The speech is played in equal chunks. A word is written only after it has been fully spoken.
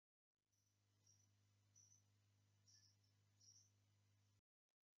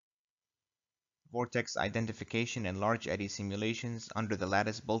vortex identification and large eddy simulations under the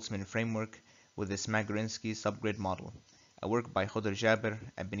Lattice Boltzmann framework with the Smagorinsky subgrid model, a work by Khodr Jaber,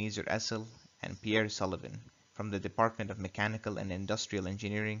 Ebenezer Essel, and Pierre Sullivan from the Department of Mechanical and Industrial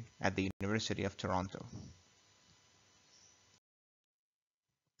Engineering at the University of Toronto.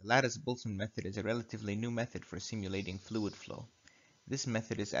 The Lattice-Boltzmann method is a relatively new method for simulating fluid flow. This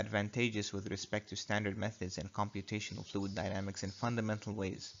method is advantageous with respect to standard methods and computational fluid dynamics in fundamental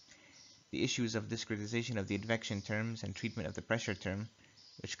ways. The issues of discretization of the advection terms and treatment of the pressure term,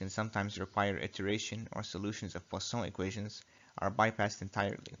 which can sometimes require iteration or solutions of Poisson equations, are bypassed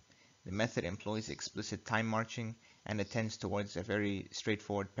entirely. The method employs explicit time marching and it tends towards a very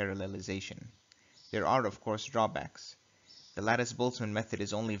straightforward parallelization. There are, of course, drawbacks. The Lattice-Boltzmann method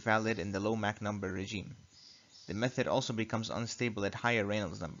is only valid in the low Mach number regime. The method also becomes unstable at higher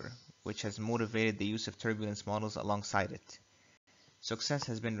Reynolds number, which has motivated the use of turbulence models alongside it. Success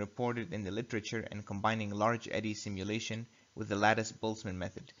has been reported in the literature in combining large eddy simulation with the Lattice-Boltzmann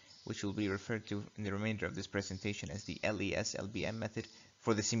method, which will be referred to in the remainder of this presentation as the LES-LBM method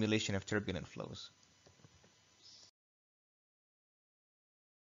for the simulation of turbulent flows.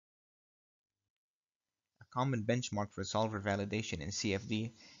 A common benchmark for solver validation in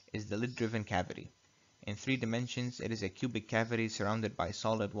CFD is the lid-driven cavity. In 3 dimensions, it is a cubic cavity surrounded by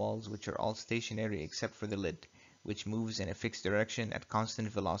solid walls which are all stationary except for the lid, which moves in a fixed direction at constant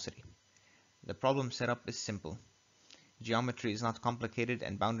velocity. The problem setup is simple. Geometry is not complicated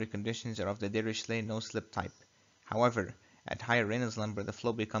and boundary conditions are of the Dirichlet no-slip type. However, at higher Reynolds number the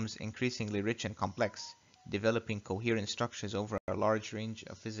flow becomes increasingly rich and complex, developing coherent structures over a large range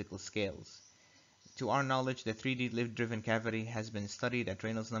of physical scales. To our knowledge, the 3D lid-driven cavity has been studied at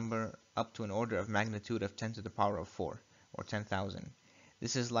Reynolds number up to an order of magnitude of 10 to the power of 4, or 10,000.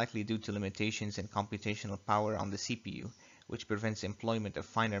 This is likely due to limitations in computational power on the CPU, which prevents employment of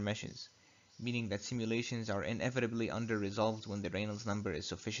finer meshes, meaning that simulations are inevitably under-resolved when the Reynolds number is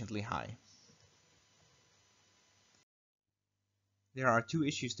sufficiently high. There are 2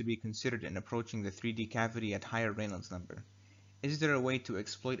 issues to be considered in approaching the 3D cavity at higher Reynolds number. Is there a way to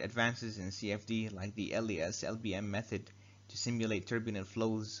exploit advances in CFD like the LES-LBM method to simulate turbulent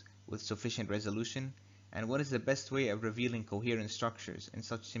flows with sufficient resolution? And what is the best way of revealing coherent structures in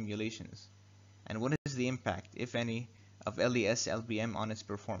such simulations? And what is the impact, if any, of LES-LBM on its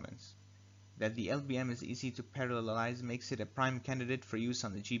performance? That the LBM is easy to parallelize makes it a prime candidate for use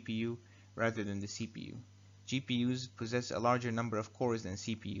on the GPU rather than the CPU. GPUs possess a larger number of cores than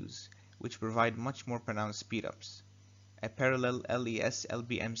CPUs, which provide much more pronounced speedups. A parallel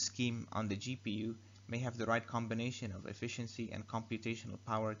LES-LBM scheme on the GPU may have the right combination of efficiency and computational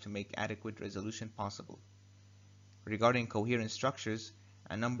power to make adequate resolution possible. Regarding coherent structures,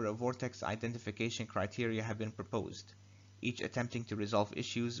 a number of vortex identification criteria have been proposed, each attempting to resolve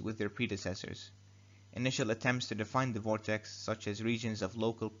issues with their predecessors. Initial attempts to define the vortex, such as regions of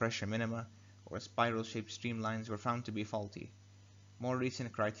local pressure minima or spiral-shaped streamlines, were found to be faulty. More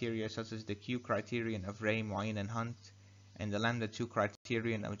recent criteria, such as the Q criterion of Ray, Moin, and Hunt, and the Lambda 2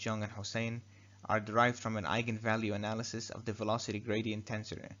 criterion of Jung and Hossain, are derived from an eigenvalue analysis of the velocity gradient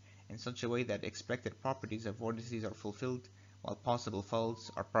tensor in such a way that expected properties of vortices are fulfilled while possible faults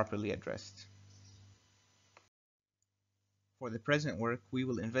are properly addressed. For the present work, we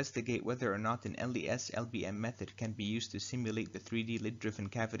will investigate whether or not an LES-LBM method can be used to simulate the 3D lid-driven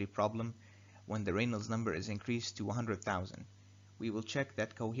cavity problem when the Reynolds number is increased to 100,000. We will check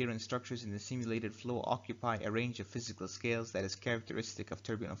that coherent structures in the simulated flow occupy a range of physical scales that is characteristic of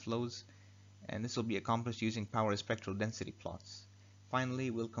turbulent flows, and this will be accomplished using power spectral density plots.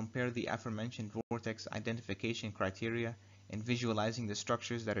 Finally, we'll compare the aforementioned vortex identification criteria in visualizing the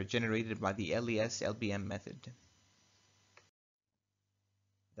structures that are generated by the LES-LBM method.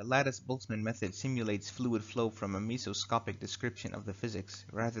 The Lattice-Boltzmann method simulates fluid flow from a mesoscopic description of the physics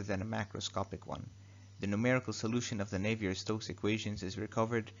rather than a macroscopic one. The numerical solution of the Navier-Stokes equations is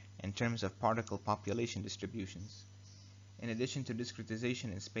recovered in terms of particle population distributions. In addition to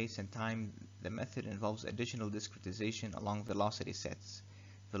discretization in space and time, the method involves additional discretization along velocity sets.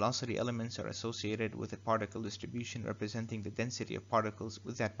 Velocity elements are associated with a particle distribution representing the density of particles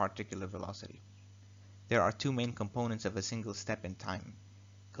with that particular velocity. There are 2 main components of a single step in time: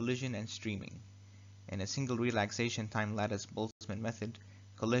 collision and streaming. In a single relaxation time Lattice-Boltzmann method,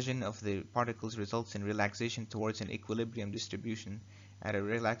 collision of the particles results in relaxation towards an equilibrium distribution at a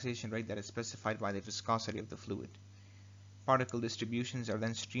relaxation rate that is specified by the viscosity of the fluid. Particle distributions are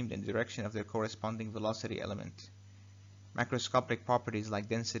then streamed in the direction of their corresponding velocity element. Macroscopic properties like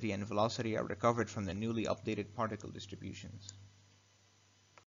density and velocity are recovered from the newly updated particle distributions.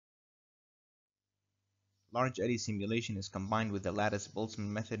 Large eddy simulation is combined with the lattice Boltzmann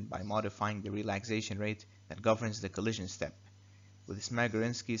method by modifying the relaxation rate that governs the collision step. With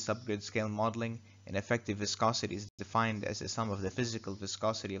Smagorinsky subgrid scale modeling, an effective viscosity is defined as the sum of the physical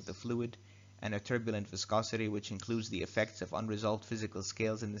viscosity of the fluid and a turbulent viscosity which includes the effects of unresolved physical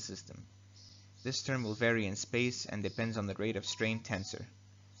scales in the system. This term will vary in space and depends on the rate of strain tensor.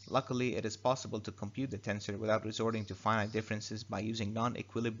 Luckily, it is possible to compute the tensor without resorting to finite differences by using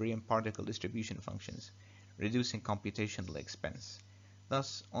non-equilibrium particle distribution functions, reducing computational expense.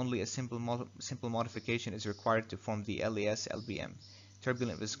 Thus, only a simple modification is required to form the LES-LBM.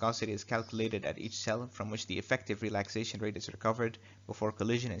 Turbulent viscosity is calculated at each cell from which the effective relaxation rate is recovered before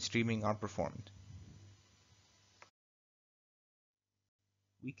collision and streaming are performed.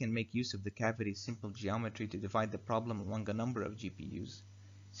 We can make use of the cavity's simple geometry to divide the problem among a number of GPUs.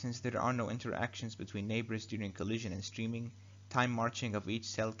 Since there are no interactions between neighbors during collision and streaming, time marching of each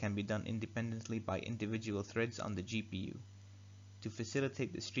cell can be done independently by individual threads on the GPU. To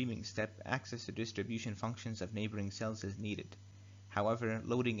facilitate the streaming step, access to distribution functions of neighboring cells is needed. However,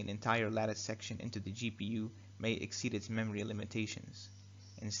 loading an entire lattice section into the GPU may exceed its memory limitations.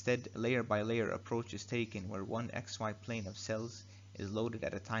 Instead, a layer-by-layer approach is taken where one XY plane of cells is loaded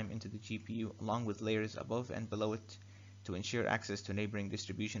at a time into the GPU along with layers above and below it to ensure access to neighboring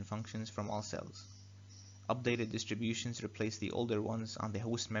distribution functions from all cells. Updated distributions replace the older ones on the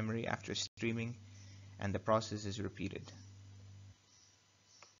host memory after streaming, and the process is repeated.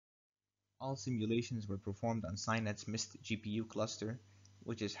 All simulations were performed on Synet's MIST GPU cluster,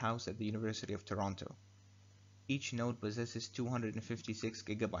 which is housed at the University of Toronto. Each node possesses 256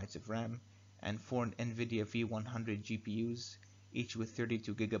 GB of RAM and 4 NVIDIA V100 GPUs, each with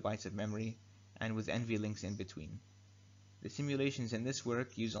 32 GB of memory, and with NVLinks in between. The simulations in this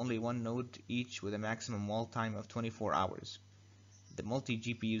work use only one node each with a maximum wall time of 24 hours. The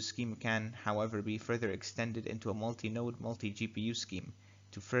multi-GPU scheme can, however, be further extended into a multi-node multi-GPU scheme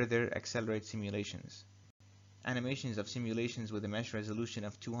to further accelerate simulations. Animations of simulations with a mesh resolution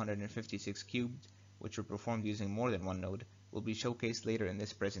of 256 cubed, which were performed using more than one node, will be showcased later in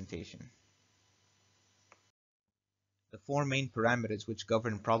this presentation. The four main parameters which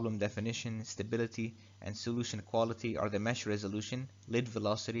govern problem definition, stability, and solution quality are the mesh resolution, lid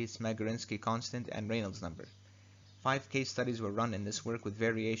velocity, Smagorinsky constant, and Reynolds number. 5 case studies were run in this work with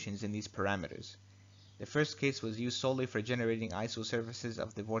variations in these parameters. The first case was used solely for generating isosurfaces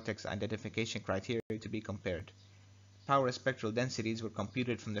of the vortex identification criteria to be compared. Power spectral densities were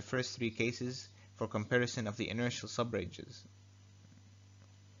computed from the first 3 cases for comparison of the inertial subranges.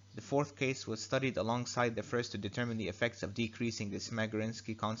 The fourth case was studied alongside the first to determine the effects of decreasing the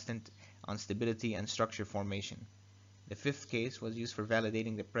Smagorinsky constant on stability and structure formation. The fifth case was used for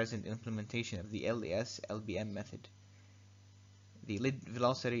validating the present implementation of the LES-LBM method. The lid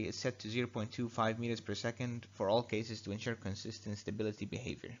velocity is set to 0.25 meters per second for all cases to ensure consistent stability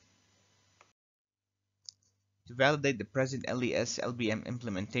behavior. To validate the present LES-LBM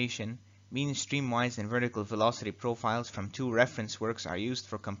implementation, mean streamwise and vertical velocity profiles from 2 reference works are used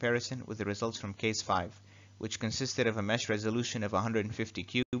for comparison with the results from case 5, which consisted of a mesh resolution of 150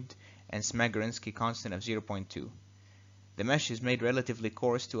 cubed and Smagorinsky constant of 0.2. The mesh is made relatively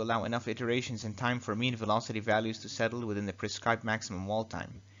coarse to allow enough iterations and time for mean velocity values to settle within the prescribed maximum wall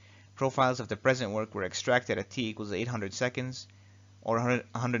time. Profiles of the present work were extracted at t equals 800 seconds or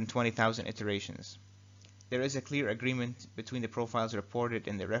 120,000 iterations. There is a clear agreement between the profiles reported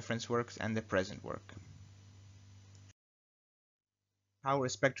in the reference works and the present work. Power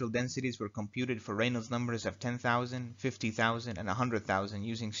spectral densities were computed for Reynolds numbers of 10,000, 50,000, and 100,000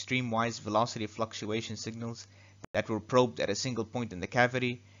 using streamwise velocity fluctuation signals that were probed at a single point in the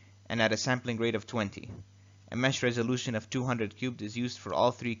cavity and at a sampling rate of 20. A mesh resolution of 200 cubed is used for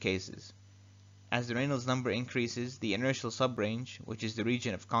all 3 cases. As the Reynolds number increases, the inertial subrange, which is the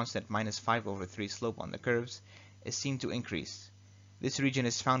region of constant -5/3 slope on the curves, is seen to increase. This region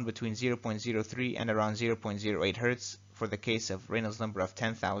is found between 0.03 and around 0.08 Hz for the case of Reynolds number of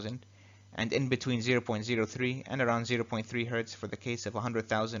 10,000, and in between 0.03 and around 0.3 Hz for the case of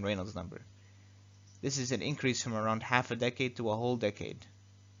 100,000 Reynolds number. This is an increase from around half a decade to a whole decade.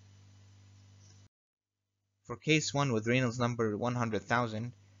 For case 1 with Reynolds number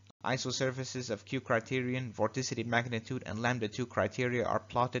 100,000, isosurfaces of Q criterion, vorticity magnitude, and lambda2 criteria are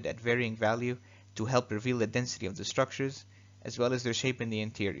plotted at varying value to help reveal the density of the structures, as well as their shape in the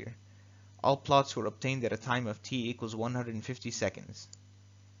interior. All plots were obtained at a time of t equals 150 seconds.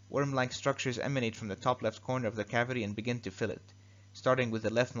 Worm-like structures emanate from the top left corner of the cavity and begin to fill it, starting with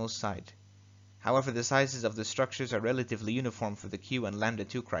the leftmost side. However, the sizes of the structures are relatively uniform for the Q and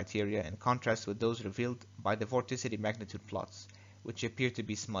lambda2 criteria in contrast with those revealed by the vorticity magnitude plots, which appear to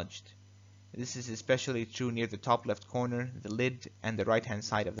be smudged. This is especially true near the top left corner, the lid, and the right-hand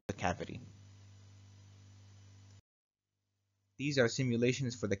side of the cavity. These are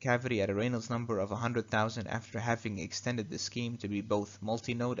simulations for the cavity at a Reynolds number of 100,000 after having extended the scheme to be both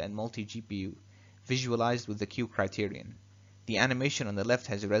multi-node and multi-GPU, visualized with the Q criterion. The animation on the left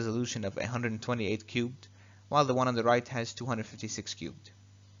has a resolution of 128 cubed, while the one on the right has 256 cubed.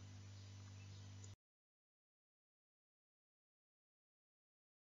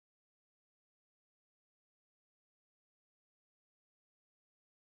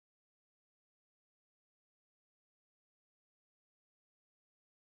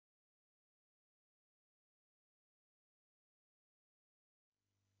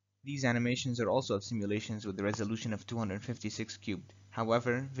 These animations are also of simulations with a resolution of 256 cubed.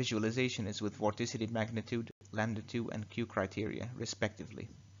 However, visualization is with vorticity magnitude, lambda 2, and Q criteria, respectively.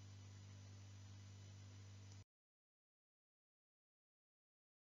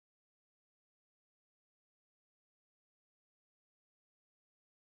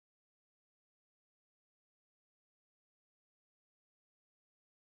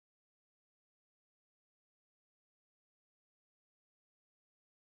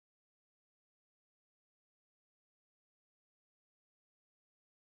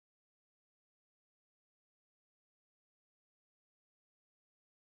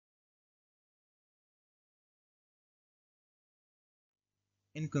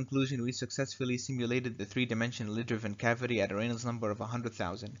 In conclusion, we successfully simulated the three-dimensional lid-driven cavity at a Reynolds number of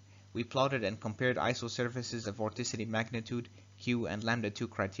 100,000. We plotted and compared isosurfaces of vorticity magnitude, Q, and lambda 2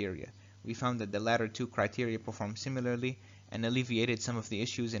 criteria. We found that the latter two criteria perform similarly and alleviated some of the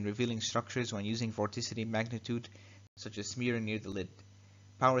issues in revealing structures when using vorticity magnitude, such as smearing near the lid.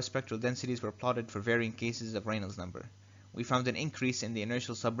 Power spectral densities were plotted for varying cases of Reynolds number. We found an increase in the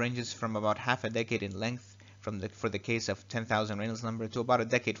inertial subranges from about half a decade in length for the case of 10,000 Reynolds number to about a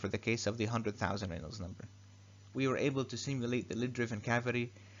decade for the case of the 100,000 Reynolds number. We were able to simulate the lid-driven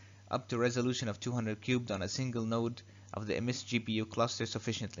cavity up to resolution of 200 cubed on a single node of the EMIS GPU cluster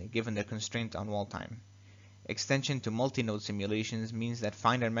sufficiently, given the constraint on wall time. Extension to multi-node simulations means that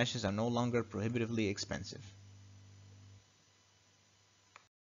finer meshes are no longer prohibitively expensive.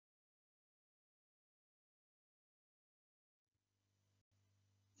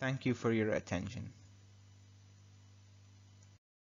 Thank you for your attention.